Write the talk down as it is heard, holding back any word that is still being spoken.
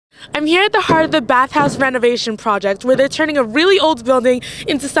I'm here at the heart of the bathhouse renovation project, where they're turning a really old building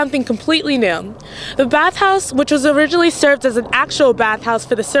into something completely new. The bathhouse, which was originally served as an actual bathhouse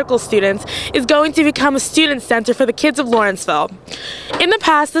for the Circle students, is going to become a student center for the kids of Lawrenceville. In the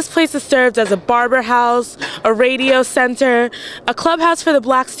past, this place has served as a barber house, a radio center, a clubhouse for the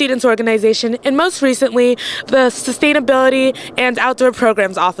Black Students Organization, and most recently, the Sustainability and Outdoor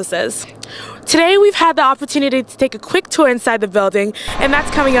Programs offices. Today we've had the opportunity to take a quick tour inside the building, and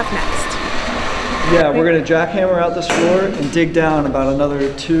that's coming up next. Yeah, we're going to jackhammer out this floor and dig down about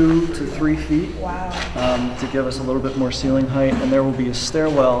another 2 to 3 feet. Wow. To give us a little bit more ceiling height, and there will be a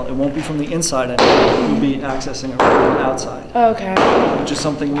stairwell. It won't be from the inside anymore. We'll be accessing it from the outside. Okay. Which is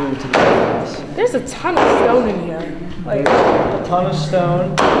something new to the bathhouse. There's a ton of stone in here. There's a ton of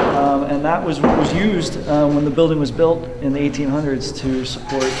stone, and that was used when the building was built in the 1800s to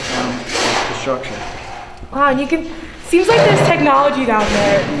support construction. Wow, and seems like there's technology down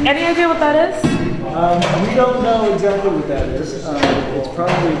there. Any idea what that is? We don't know exactly what that is. It's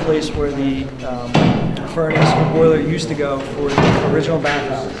probably a place where the furnace or boiler used to go for the original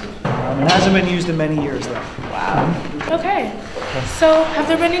bathhouse. It hasn't been used in many years though. Wow. Okay. So, have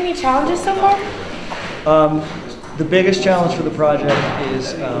there been any challenges so far? The biggest challenge for the project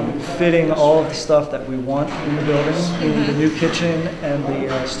is fitting all of the stuff that we want in the building, meaning the new kitchen and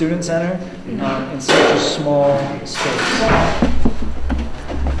the student center, in such a small space.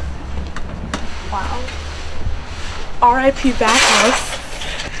 Wow. R.I.P.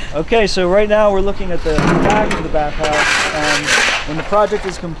 bathhouse. Okay, so right now we're looking at the back of the bathhouse, and when the project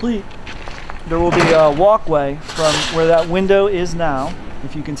is complete, there will be a walkway from where that window is now,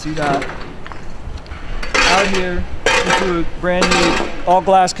 if you can see that, out here into a brand new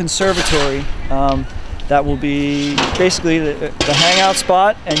all-glass conservatory that will be basically the hangout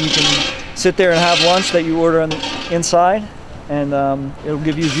spot, and you can sit there and have lunch that you order on the inside, and it'll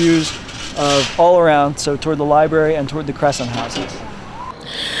give you views of all around, so toward the library and toward the Crescent houses.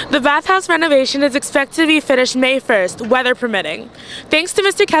 The bathhouse renovation is expected to be finished May 1st, weather permitting. Thanks to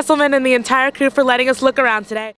Mr. Kesselman and the entire crew for letting us look around today.